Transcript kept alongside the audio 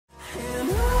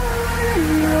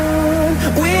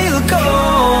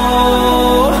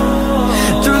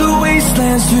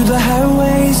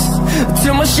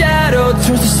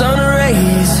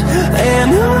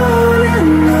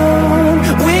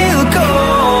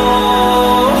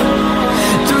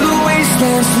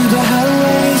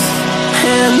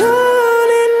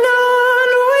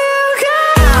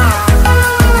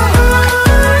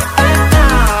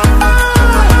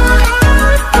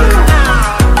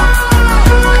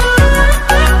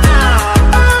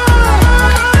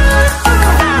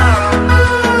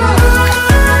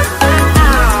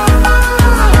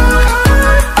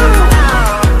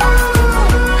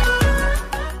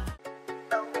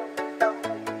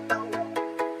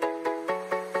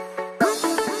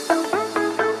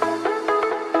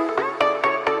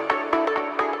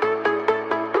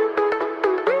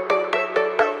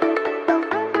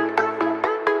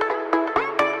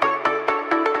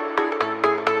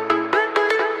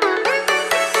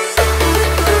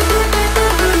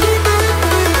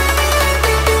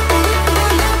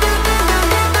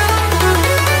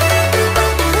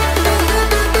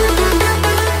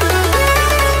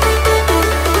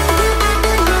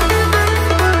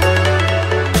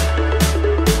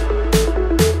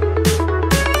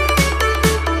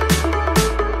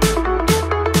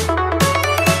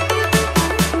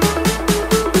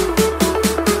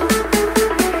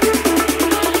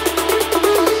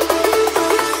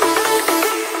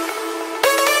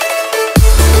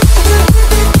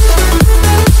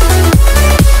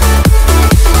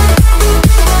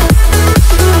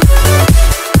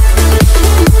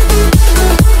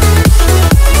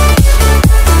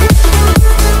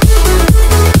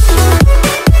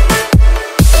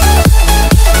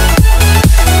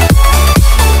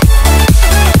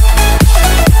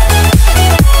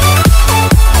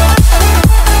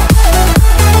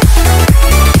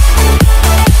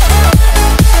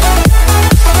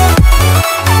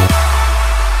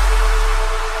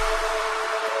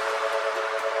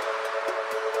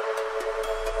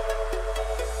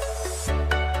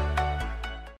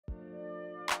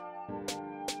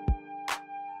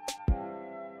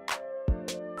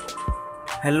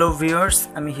Hello viewers,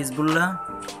 আমি Hezbollah.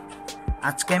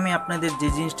 আজকে আমি আপনাদের যে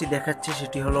জিনিসটি দেখাচ্ছি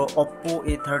সেটি হলো Oppo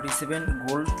A37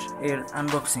 গোল্ড এর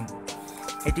আনবক্সিং।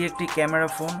 এটি একটি ক্যামেরা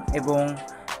ফোন এবং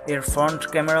এর ফ্রন্ট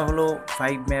ক্যামেরা হলো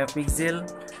 5 মেগাপিক্সেল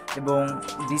এবং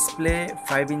ডিসপ্লে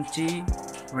 5 ইঞ্চি,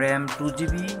 র্যাম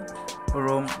 2GB,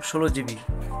 রোম 16GB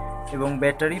এবং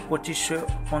ব্যাটারি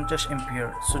 2550 এমপিআর।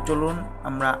 সো চলুন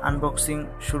আমরা আনবক্সিং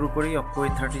শুরু করি Oppo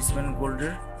A37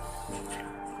 গোল্ডের।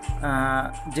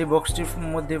 যে বক্সটির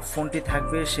মধ্যে ফোনটি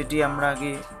থাকবে সেটি আমরা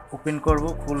আগে ওপেন করব,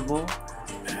 খুলব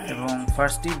এবং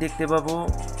ফার্স্টেই দেখতে পাবো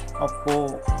Oppo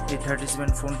A37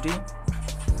 ফোনটি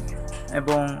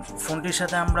এবং ফোনটির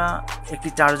সাথে আমরা একটি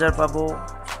চার্জার পাবো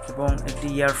এবং একটি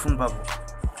ইয়ারফোন পাবো।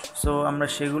 সো আমরা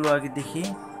সেগুলো আগে দেখি।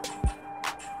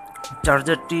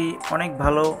 চার্জারটি অনেক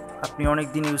ভালো, আপনি অনেক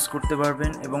দিন ইউজ করতে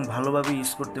পারবেন এবং ভালোভাবে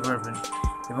ইউজ করতে পারবেন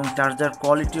এবং চার্জার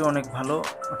কোয়ালিটি অনেক ভালো,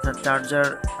 অর্থাৎ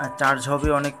চার্জ হবে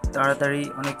অনেক তাড়াতাড়ি,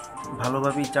 অনেক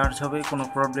ভালোভাবেই চার্জ হবে, কোনো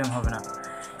প্রবলেম হবে না।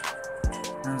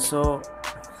 সো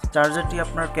চার্জারটি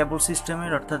আপনার কেবল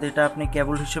সিস্টেমের, অর্থাৎ এটা আপনি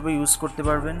কেবল হিসেবে ইউজ করতে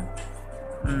পারবেন,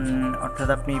 অর্থাৎ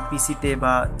আপনি পিসিতে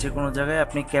বা যে কোনো জায়গায়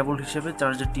আপনি কেবল হিসেবে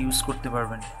চার্জারটি ইউজ করতে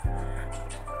পারবেন।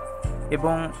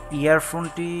 এবং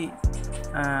ইয়ারফোনটি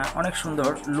অনেক সুন্দর,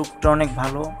 লুকটা অনেক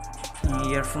ভালো,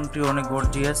 ইয়ারফোনটি অনেক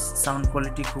গর্জিয়াস, সাউন্ড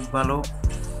কোয়ালিটি খুব ভালো।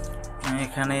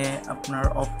 এখানে আপনার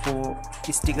Oppo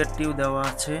স্টিকারটিও দেওয়া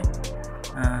আছে।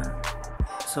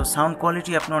 সো সাউন্ড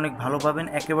কোয়ালিটি আপনি অনেক ভালো পাবেন,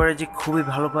 একেবারে যে খুবই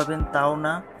ভালো পাবেন তাও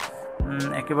না,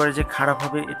 একেবারে যে খারাপ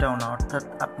হবে এটাও না, অর্থাৎ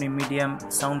আপনি মিডিয়াম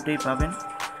সাউন্ডটাই পাবেন।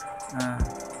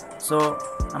 সো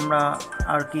আমরা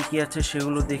আর কি আছে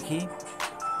সেগুলো দেখি।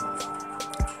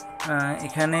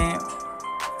 এখানে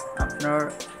আপনার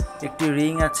একটি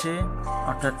রিং আছে,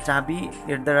 অর্থাৎ চাবি,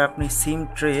 এর দ্বারা আপনি সিম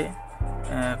ট্রে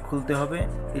খুলতে হবে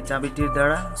এই চাবিটির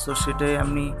দ্বারা। সো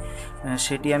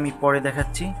সেটি আমি পরে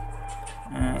দেখাচ্ছি।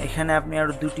 এখানে আপনি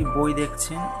আরও দুটি বই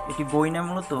দেখছেন, এটি বই না,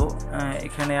 মূলত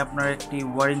এখানে আপনার একটি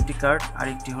ওয়ারেন্টি কার্ড আর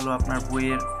একটি হলো আপনার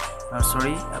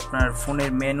আপনার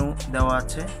ফোনের মেনু দেওয়া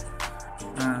আছে।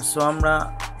 সো আমরা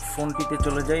ফোনটিতে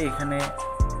চলে যাই। এখানে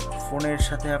ফোনের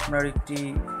সাথে আপনার একটি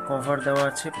কভার দেওয়া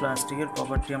আছে, প্লাস্টিকের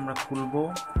কভারটি আমরা খুলব।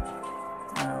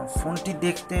 ফোনটি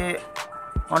দেখতে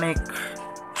অনেক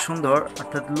সুন্দর,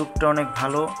 অর্থাৎ লুকটা অনেক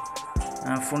ভালো।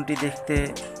 ফোনটি দেখতে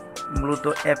মূলত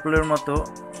অ্যাপলের মতো,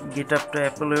 গেট আপটা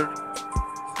অ্যাপলের।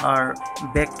 আর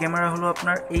ব্যাক ক্যামেরা হলো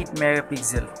আপনার 8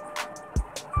 মেগাপিক্সেল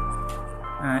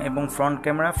এবং ফ্রন্ট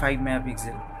ক্যামেরা 5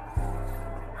 মেগাপিক্সেল।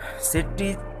 সেটটি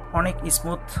অনেক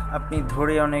স্মুথ, আপনি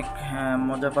ধরে অনেক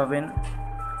মজা পাবেন।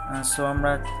 সো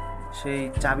আমরা সেই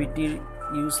চাবিটির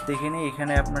ইউজ দেখে নিই।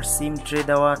 এখানে আপনার সিম ট্রে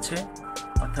দেওয়া আছে,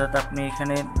 অর্থাৎ আপনি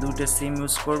এখানে দুইটা সিম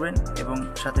ইউজ করবেন এবং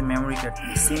সাথে মেমোরি কার্ড।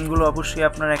 সিমগুলো অবশ্যই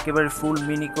আপনার একেবারে ফুল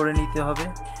মিনি করে নিতে হবে,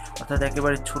 অর্থাৎ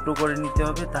একেবারে ছোট করে নিতে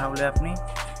হবে, তাহলে আপনি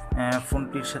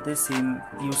ফোনটির সাথে সিম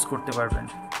ইউজ করতে পারবেন,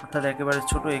 অর্থাৎ একেবারে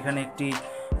ছোট। এখানে একটি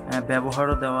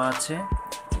ব্যবহারও দেওয়া আছে,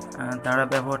 তারা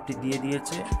ব্যবহারটি দিয়ে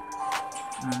দিয়েছে।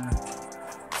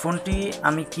 ফোনটি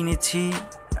আমি কিনেছি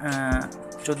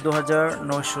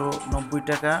 14,990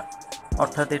 টাকা,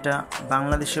 অর্থাৎ এটা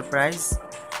বাংলাদেশের প্রাইস।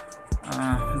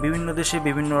 বিভিন্ন দেশে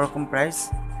বিভিন্ন রকম প্রাইস,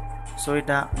 সো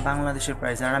এটা বাংলাদেশের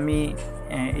প্রাইস। আর আমি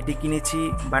এটি কিনেছি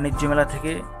বাণিজ্য মেলা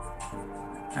থেকে,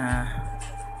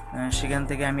 সেখান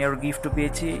থেকে আমি আরও গিফটও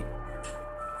পেয়েছি,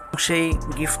 সেই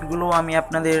গিফটগুলো আমি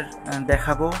আপনাদের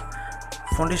দেখাবো।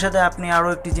 ফোনটির সাথে আপনি আরও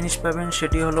একটি জিনিস পাবেন,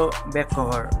 সেটি হলো ব্যাক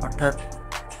কভার, অর্থাৎ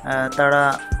তারা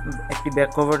একটি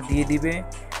ব্যাক কভার দিয়ে দিবে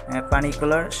পানি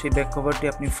কালার, সেই ব্যাক কভারটি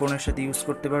আপনি ফোনের সাথে ইউজ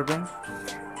করতে পারবেন।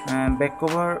 ব্যাক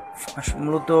কভার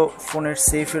মূলত ফোনের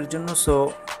সেফের জন্য। সো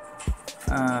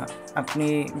আপনি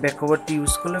ব্যাক কভারটি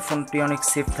ইউজ করলে ফোনটি অনেক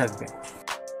সেফ থাকবে।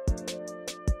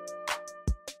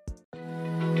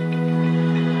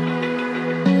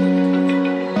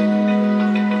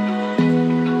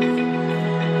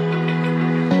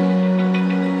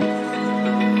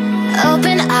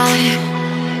 Open eye,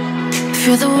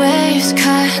 feel the waves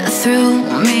cut through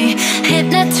me,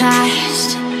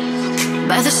 hypnotized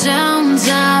by the sounds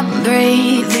I'm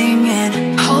breathing in.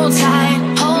 Hold tight,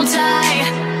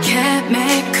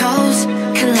 chemicals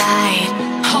collide.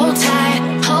 Hold tight,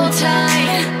 hold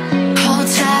tight, hold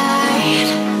tight.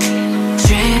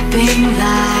 Dripping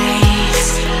lights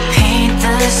paint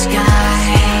the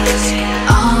skies,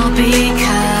 all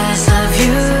because of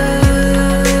you.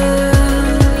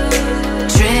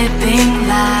 Dripping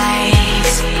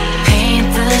lights paint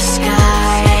the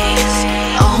skies,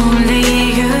 only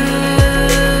you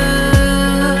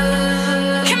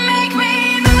can make me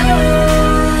move.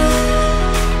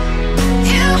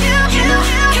 You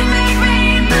can make me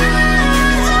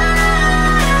move.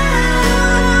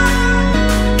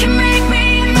 Can make me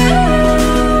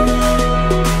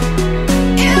move.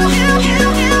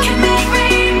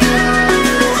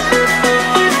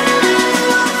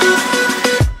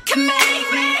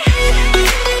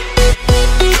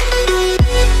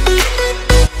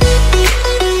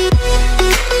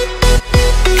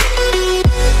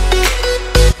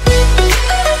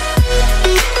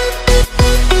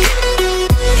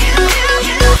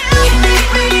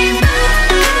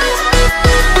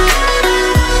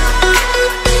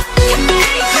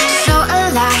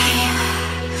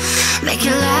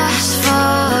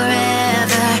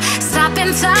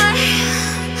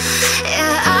 time.